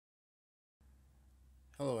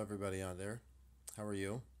Hello everybody out there. How are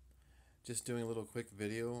you? Just doing a little quick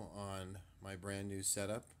video on my brand new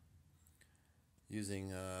setup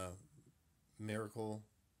using Miracle,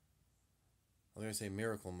 I'm going to say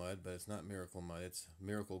Miracle Mud, but it's not Miracle Mud, it's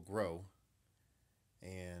Miracle Grow.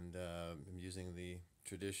 And I'm using the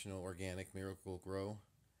traditional organic Miracle Grow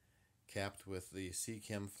capped with the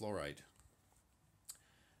Seachem Flourite.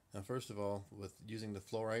 Now first of all, with using the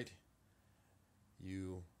Flourite,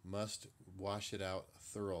 you must wash it out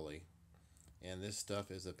thoroughly. And this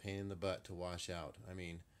stuff is a pain in the butt to wash out. I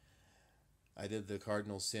mean, I did the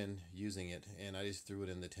cardinal sin using it, and I just threw it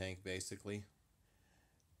in the tank basically.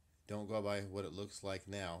 Don't go by what it looks like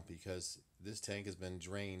now, because this tank has been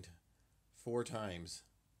drained 4 times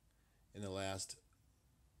in the last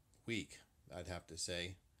week, I'd have to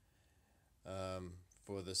say,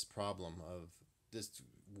 for this problem of just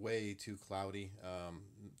way too cloudy.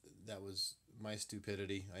 That was my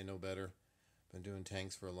stupidity. I know better. Been doing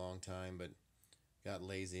tanks for a long time, but got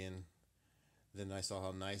lazy, and then I saw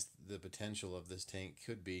how nice the potential of this tank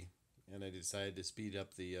could be, and I decided to speed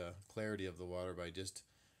up the clarity of the water by just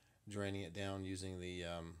draining it down using the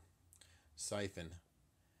siphon,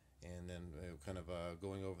 and then kind of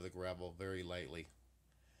going over the gravel very lightly.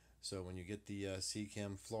 So when you get the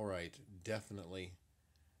Seachem Flourite, definitely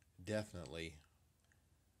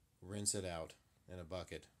rinse it out in a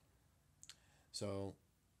bucket. So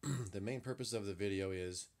the main purpose of the video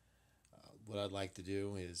is what I'd like to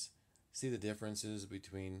do is see the differences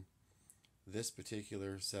between this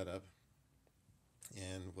particular setup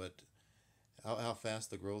and how fast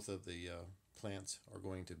the growth of the plants are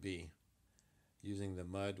going to be using the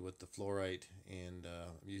mud with the Flourite, and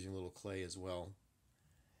using a little clay as well,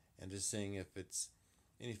 and just seeing if it's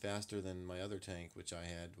any faster than my other tank which I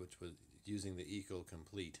had, which was using the Eco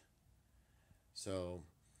Complete. So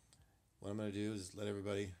what I'm going to do is let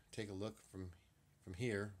everybody take a look from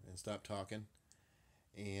here and stop talking,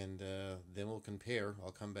 and then we'll compare.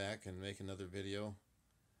 I'll come back and make another video.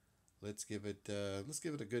 Let's give it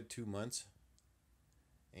a good 2 months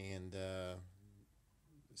and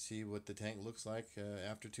see what the tank looks like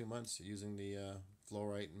after 2 months using the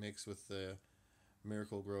Flourite mix with the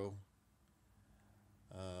Miracle Grow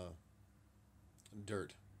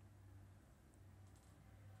dirt.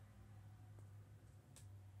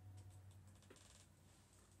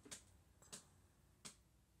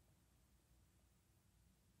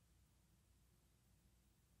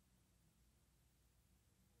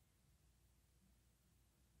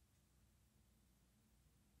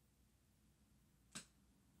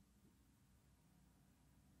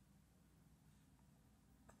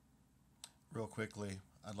 Real quickly,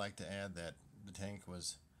 I'd like to add that the tank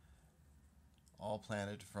was all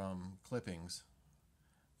planted from clippings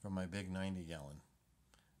from my big 90-gallon,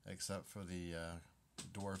 except for the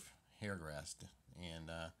dwarf hairgrass,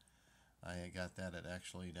 and I got that at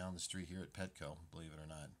actually down the street here at Petco, believe it or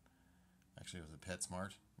not. Actually, it was at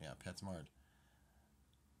PetSmart. Yeah, PetSmart.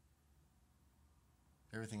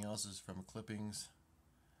 Everything else is from clippings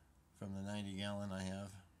from the 90-gallon I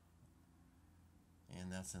have, and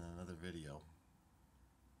that's in another video.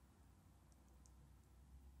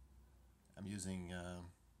 I'm using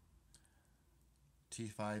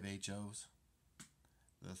T5 HOs,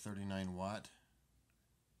 the 39 watt,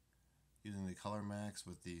 using the Color Max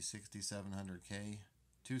with the 6700K,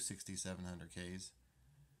 two 6700Ks,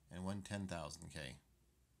 and one 10,000K.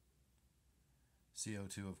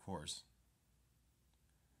 CO2, of course.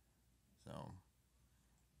 So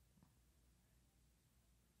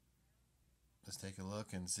let's take a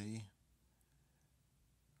look and see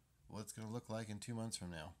what it's going to look like in 2 months from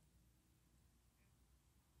now.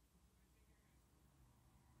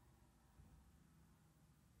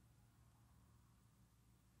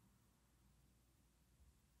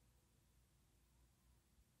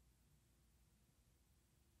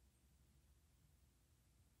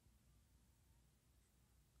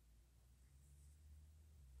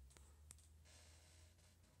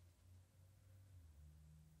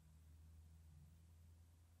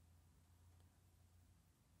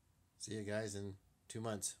 See you guys in 2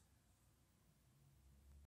 months.